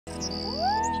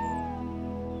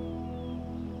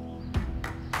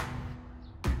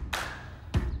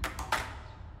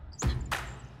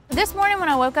This morning when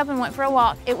I woke up and went for a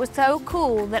walk, it was so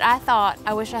cool that I thought,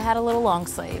 I wish I had a little long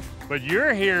sleeve. But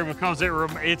you're here because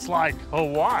it's like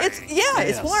Hawaii.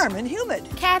 It's warm and humid.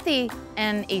 Kathy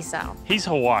and Esau. He's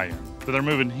Hawaiian, but they're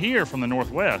moving here from the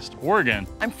Northwest, Oregon.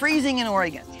 I'm freezing in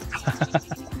Oregon.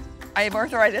 I have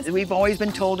arthritis. We've always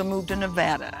been told to move to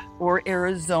Nevada or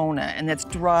Arizona, and it's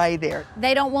dry there.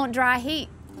 They don't want dry heat.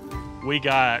 We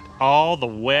got all the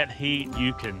wet heat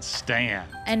you can stand.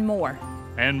 And more.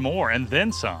 And more, and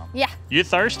then some. Yeah. You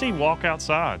thirsty? Walk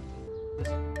outside.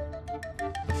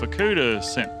 The Fukuda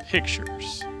sent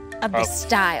pictures Of the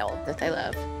style that they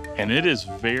love. and it is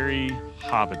very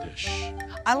hobbitish.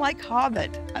 I like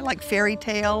Hobbit. I like fairy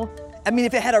tale. I mean,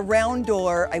 if it had a round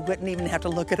door, I wouldn't even have to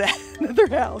look at another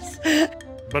house.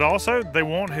 But also, they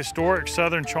want historic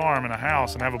Southern charm in a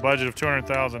house and have a budget of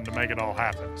 $200,000 to make it all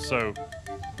happen. So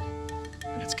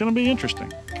it's gonna be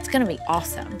interesting. It's gonna be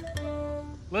awesome.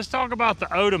 Let's talk about the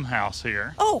Odom house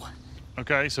here. Oh.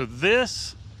 Okay, so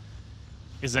this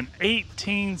is an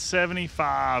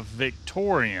 1875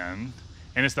 Victorian,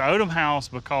 and it's the Odom house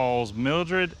because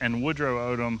Mildred and Woodrow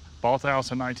Odom bought the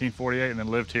house in 1948 and then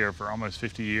lived here for almost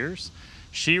 50 years.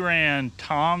 She ran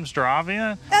Tom's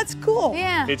Drive-In. That's cool.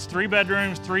 Yeah. It's 3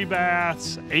 bedrooms, 3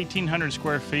 baths, 1,800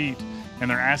 square feet, and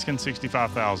they're asking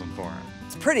 $65,000 for it.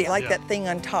 It's pretty. I like that thing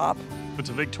on top. It's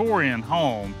a Victorian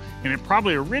home, and it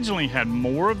probably originally had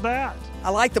more of that. I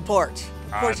like the porch.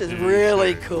 The porch is do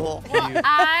really too. cool.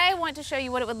 I want to show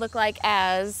you what it would look like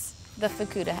as the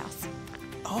Fukuda house.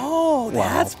 Oh,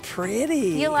 that's pretty.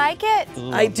 You like it?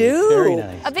 I do. Very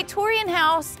nice. A Victorian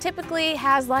house typically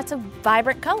has lots of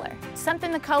vibrant color.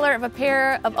 Something the color of a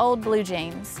pair of old blue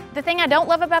jeans. The thing I don't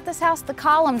love about this house, the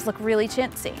columns look really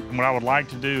chintzy. And what I would like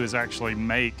to do is actually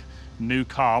make new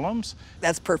columns.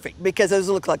 That's perfect because those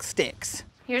look like sticks.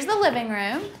 Here's the living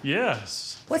room.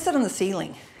 Yes. What's that on the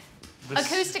ceiling?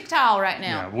 Acoustic tile right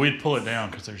now. Yeah, we'd pull it down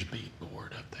because there's beadboard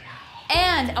up there.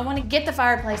 And I want to get the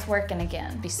fireplace working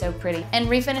again. It'd be so pretty. And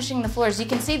refinishing the floors. You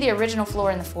can see the original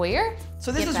floor in the foyer.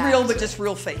 So this Get is that. real, but just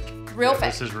real fake. Real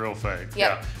fake. This is real fake. Yep.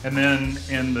 Yeah. And then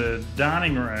in the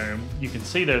dining room, you can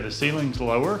see there the ceiling's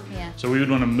lower. Yeah. So we would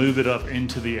want to move it up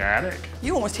into the attic.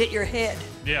 You almost hit your head.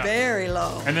 Yeah. Very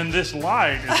low. And then this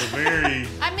light is a very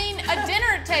I mean, a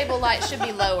dinner table light should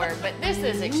be lower, but this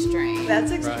is extreme.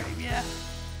 That's extreme, yeah.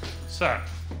 so.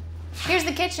 Here's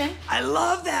the kitchen. I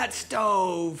love that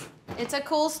stove. It's a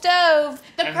cool stove.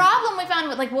 The problem we found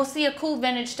with, like, we'll see a cool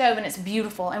vintage stove and it's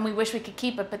beautiful and we wish we could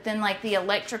keep it, but then like the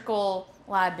electrical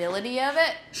liability of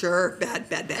it Sure, bad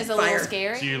is a fire. little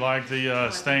scary. Do you like the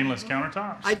stainless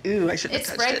countertops? I shouldn't It's have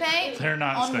touched spray it. paint They're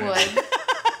not on stainless. wood.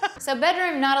 So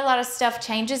bedroom, not a lot of stuff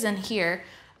changes in here,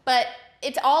 but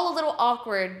it's all a little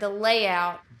awkward, the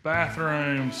layout.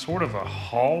 Bathroom, sort of a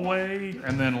hallway,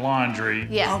 and then laundry.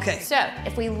 Yeah. Okay. So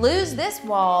if we lose this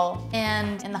wall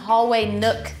and in the hallway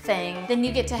nook thing, then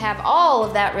you get to have all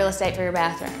of that real estate for your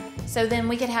bathroom. So then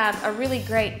we could have a really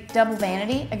great double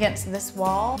vanity against this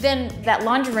wall. Then that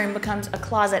laundry room becomes a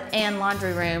closet and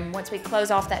laundry room once we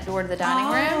close off that door to the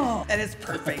dining room. Oh, and it's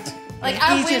perfect. Like And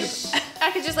I easier wish to-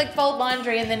 I could just like fold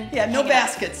laundry and then Yeah, no hang it up.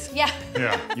 baskets. Yeah.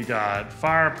 Yeah, you got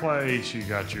fireplace, you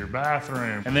got your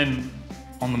bathroom, and then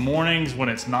on the mornings when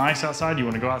it's nice outside, you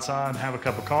want to go outside and have a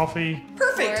cup of coffee.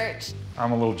 Perfect. Porch.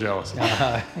 I'm a little jealous.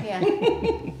 Yeah.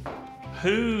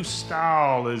 Whose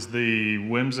style is the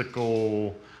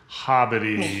whimsical,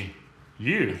 hobbity?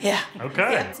 You. Yeah.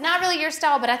 Okay. It's not really your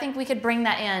style, but I think we could bring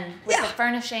that in with Yeah. the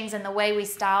furnishings and the way we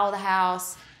style the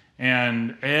house.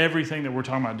 And everything that we're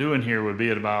talking about doing here would be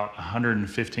at about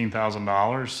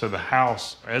 $115,000. So the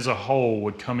house as a whole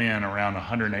would come in around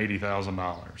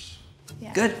 $180,000.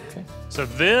 Yeah. Good. So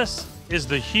this is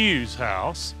the Hughes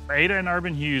house. Ada and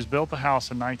Urban Hughes built the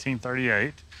house in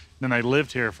 1938. Then they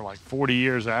lived here for like 40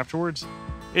 years afterwards.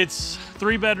 It's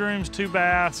 3 bedrooms, 2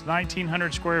 baths,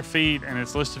 1,900 square feet, and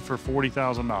it's listed for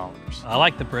 $40,000. I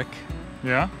like the brick.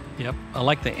 Yeah? Yep. I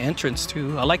like the entrance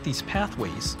too. I like these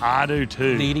pathways I do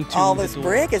too. leading to All the this door.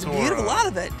 brick is Sorta. beautiful, a lot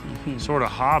of it. Sort of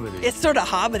hobbity. It's sort of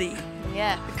hobbity.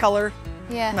 Yeah. The color,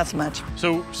 Yeah. not so much.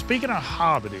 So speaking of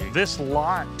hobbity, this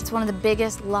lot, It's one of the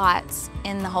biggest lots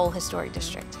in the whole historic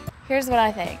district. Here's what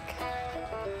I think.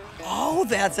 Oh,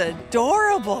 that's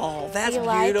adorable. That's You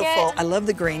like beautiful. it? I love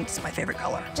the green. It's my favorite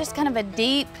color. Just kind of a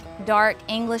deep, dark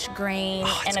English green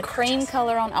Oh, it's and a cream gorgeous.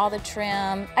 color on all the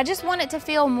trim. I just want it to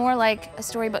feel more like a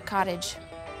storybook cottage.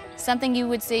 Something you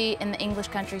would see in the English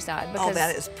countryside. Oh, Because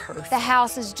that is perfect. the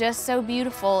house is just so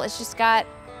beautiful. It's just got,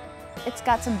 it's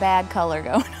got some bad color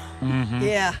going on.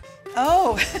 Yeah.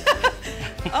 Oh.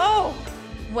 Oh.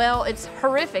 Well, it's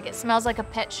horrific. It smells like a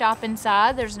pet shop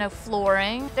inside. There's no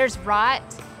flooring. There's rot.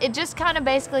 It just kind of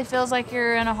basically feels like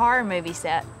you're in a horror movie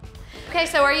set. Okay,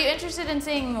 so are you interested in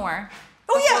seeing more?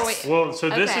 Oh, yes. Well, so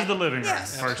this Okay. is the living room,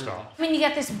 Yes. first off. I mean, you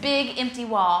got this big empty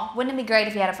wall. Wouldn't it be great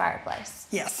if you had a fireplace?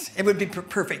 Yes, it would be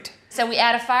perfect. So we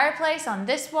add a fireplace on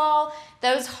this wall.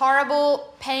 Those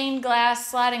horrible pane glass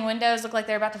sliding windows look like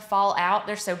they're about to fall out.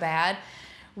 They're so bad.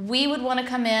 We would want to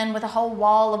come in with a whole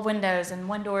wall of windows and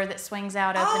one door that swings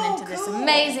out open into this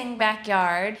amazing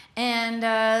backyard. And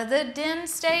the den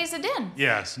stays a den.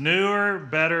 Yes, newer,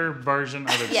 better version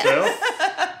of Yes.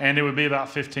 itself. And it would be about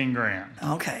 15 grand.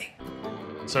 Okay.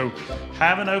 So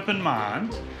have an open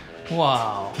mind.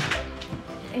 Wow.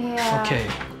 Yeah. Okay.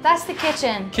 That's the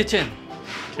kitchen. Kitchen.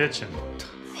 Kitchen.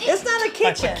 It's not a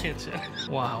That's kitchen. a kitchen.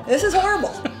 Wow. This is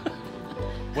horrible.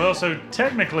 Well, so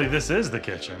technically this is the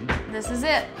kitchen. This is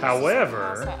it.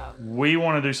 However, we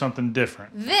want to do something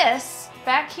different. This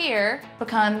back here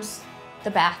becomes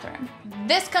the bathroom.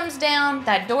 This comes down,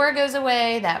 that door goes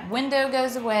away, that window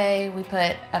goes away. We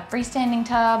put a freestanding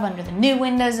tub under the new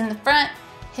windows in the front,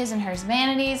 his and hers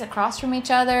vanities across from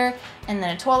each other, and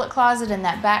then a toilet closet in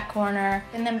that back corner.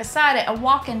 And then beside it, a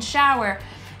walk-in shower.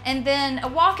 And then a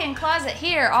walk-in closet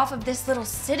here off of this little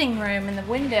sitting room in the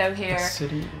window here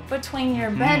between your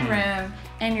bedroom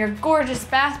and your gorgeous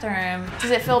bathroom.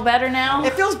 Does it feel better now?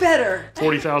 It feels better.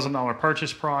 $40,000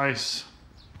 purchase price,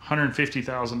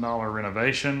 $150,000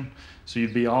 renovation. So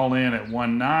you'd be all in at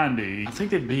 $190. I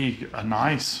think it'd be a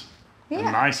nice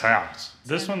house.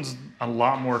 This one's a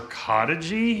lot more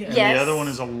cottagey, and Yes. the other one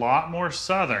is a lot more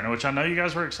southern, which I know you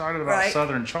guys were excited about Right,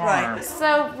 southern charm. right.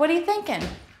 So what are you thinking?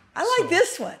 I like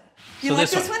this one. You So like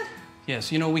this this one?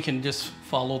 Yes, you know, we can just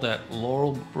follow that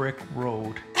Laurel brick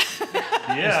road.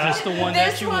 Yeah. Is this the one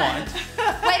that you want?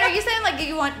 Wait, are you saying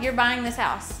like you're buying this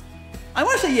house? I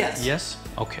want to say yes. Yes?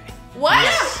 Okay.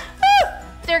 What?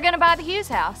 They're gonna buy the Hughes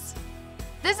house.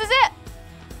 This is it.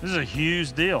 This is a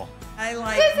huge deal. I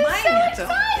like This is mine. so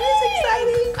It is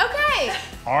exciting. Okay,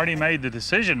 Already made the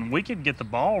decision. We could get the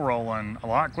ball rolling a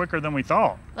lot quicker than we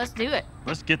thought. let's do it.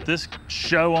 Let's get this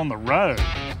show on the road.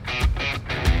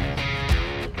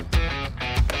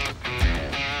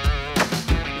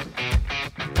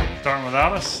 Starting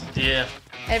without us? Yeah.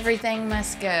 Everything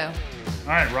must go. All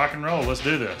right, rock and roll. Let's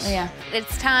do this. Yeah.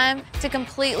 It's time to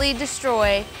completely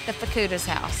destroy the Fakuta's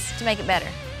house to make it better.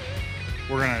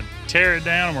 We're gonna tear it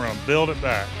down and we're gonna build it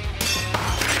back.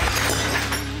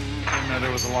 I know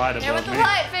there was a light above There was a me.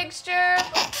 light fixture.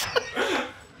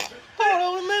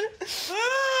 Hold on a minute.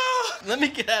 Let me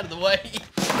get out of the way.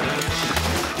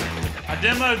 I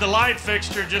demoed the light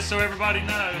fixture just so everybody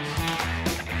knows.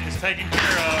 It's taken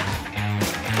care of.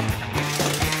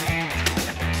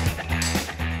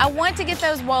 I want to get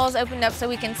those walls opened up so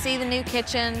we can see the new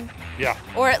kitchen, Yeah.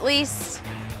 or at least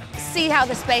see how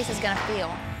the space is gonna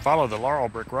feel. Follow the Laurel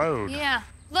brick road. Yeah.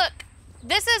 Look,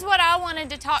 this is what I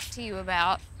wanted to talk to you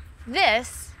about.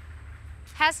 This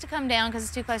has to come down because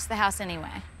it's too close to the house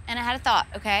anyway. And I had a thought,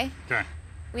 okay? Okay.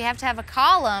 We have to have a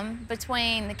column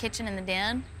between the kitchen and the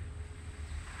den.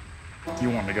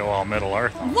 You want to go all Middle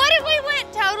Earth on it. What if we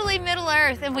went totally Middle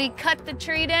Earth and we cut the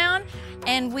tree down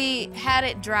and we had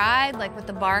it dried, like with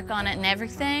the bark on it and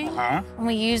everything, Huh? and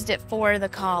we used it for the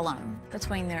column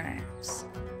between the rooms?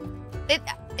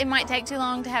 It might take too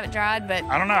long to have it dried, but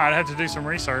I don't know. I'd have to do some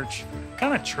research. What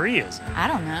kind of tree is it? I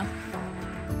don't know.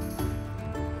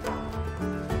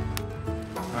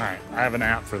 All right, I have an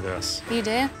app for this. You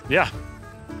do? Yeah.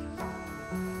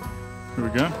 Here we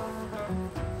go.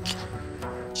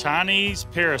 Chinese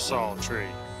parasol tree.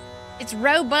 Its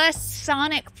robust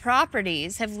sonic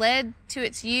properties have led to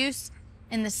its use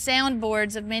in the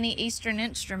soundboards of many Eastern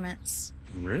instruments.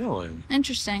 Really?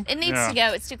 Interesting. It needs Yeah. to go.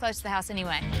 It's too close to the house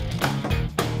anyway.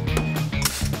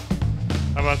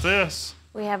 How about this?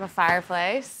 We have a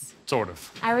fireplace. Sort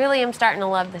of. I really am starting to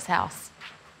love this house.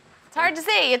 It's hard to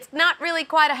see. It's not really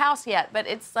quite a house yet, but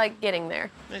it's like getting there.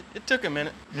 It took a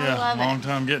minute. Yeah, love long it.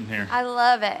 time getting here. I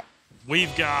love it.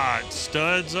 We've got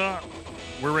studs up.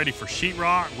 We're ready for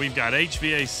sheetrock. We've got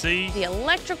HVAC. The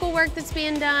electrical work that's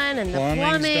being done and the Plumbing's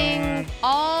plumbing, done.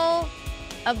 all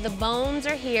of the bones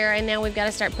are here, and now we've got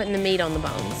to start putting the meat on the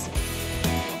bones.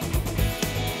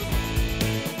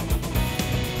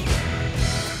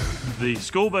 The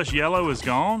school bus yellow is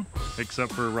gone,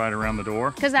 except for right around the door.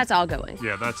 Because that's all going.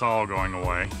 Yeah, that's all going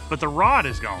away. But the rod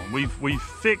is gone. We've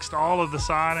fixed all of the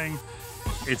siding.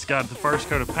 It's got the first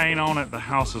coat of paint on it. The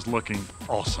house is looking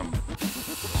awesome.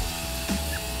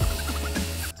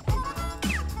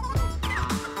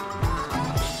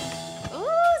 Ooh,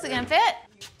 is it gonna fit?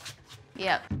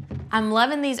 Yep. I'm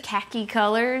loving these khaki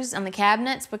colors on the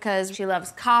cabinets because she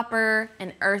loves copper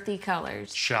and earthy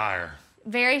colors. Shire.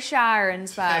 Very Shire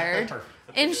inspired.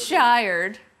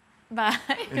 Ensired by.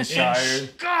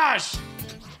 Ensired. Gosh!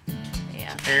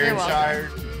 Yeah. Erin You're welcome. Shire.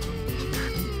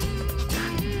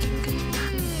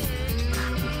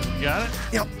 You got it?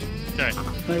 Yep. Okay.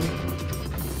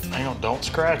 Hang on, don't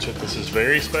scratch it. This is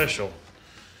very special.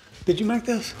 Did you make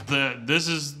this? This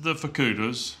is the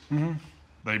Fukudas.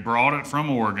 They brought it from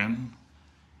Oregon,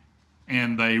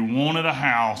 and they wanted a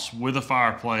house with a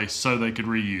fireplace so they could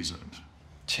reuse it.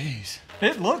 Jeez.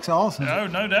 It looks awesome. Oh,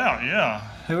 no doubt, yeah.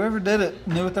 Whoever did it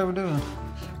knew what they were doing.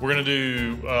 We're gonna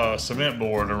do cement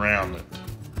board around it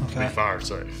to be Okay. fire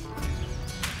safe.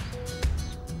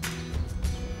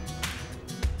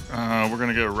 We're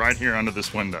gonna go right here under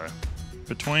this window.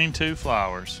 Between two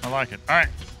flowers. I like it. All right,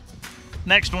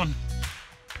 next one.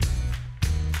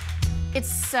 It's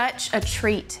such a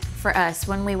treat for us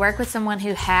when we work with someone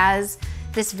who has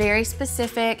this very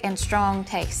specific and strong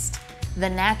taste. The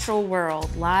natural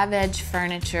world, live edge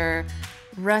furniture,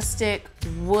 rustic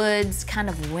woods, kind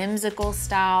of whimsical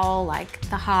style like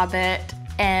The Hobbit,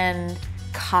 and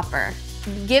copper.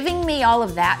 Giving me all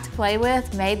of that to play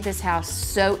with made this house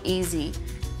so easy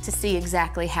to see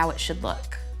exactly how it should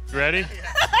look. You ready?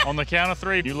 On the count of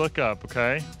three, you look up,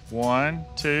 okay? 1,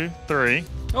 2, 3.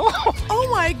 Oh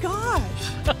my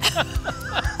gosh.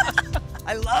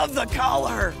 I love the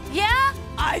color. Yeah?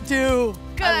 I do.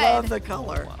 Good. I love the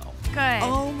color. Good.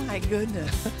 Oh my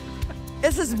goodness.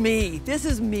 This is me. This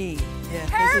is me. Yeah,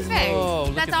 this is me. Perfect. Oh,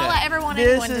 look That's at all that. I ever wanted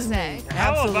This anyone to is say. me.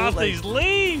 How about Absolutely. these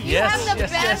leaves? You have the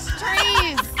best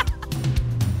trees.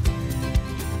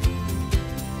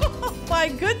 Oh my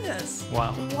goodness.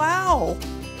 Wow. Wow.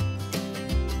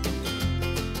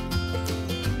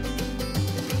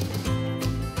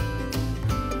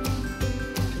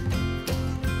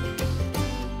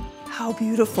 How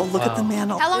beautiful. Look at the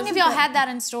mantle. How long have y'all had that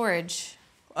in storage?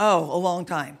 Oh, a long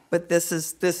time. But this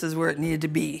is where it needed to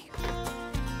be.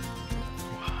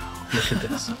 Look at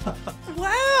this.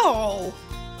 Wow.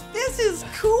 This is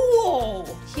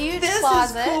cool. Huge This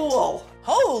closet. is cool.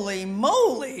 Holy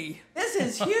moly. This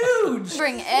is huge.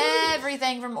 Bring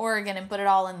everything from Oregon and put it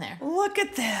all in there. Look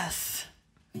at this.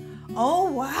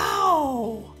 Oh,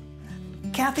 wow.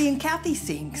 Kathy and Kathy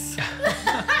sinks.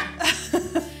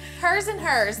 Hers and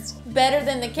hers. Better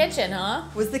than the kitchen, huh?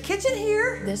 Was the kitchen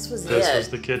here? This was This it. was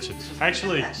the kitchen.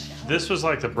 Actually, this was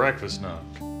like the breakfast nook.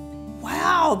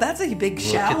 Wow, that's a big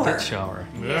shower. Look at that shower.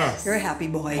 Yeah. You're a happy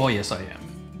boy. Oh, yes, I am.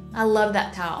 I love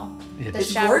that towel. It The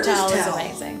is. shower gorgeous towel is towel.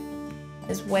 amazing.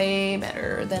 It's way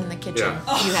better than the kitchen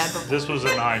Yeah. you had before. This was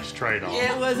a nice trade-off.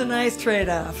 It was a nice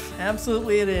trade-off.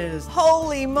 Absolutely it is.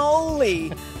 Holy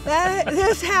moly.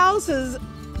 This house is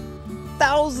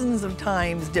thousands of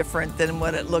times different than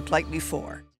what it looked like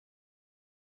before.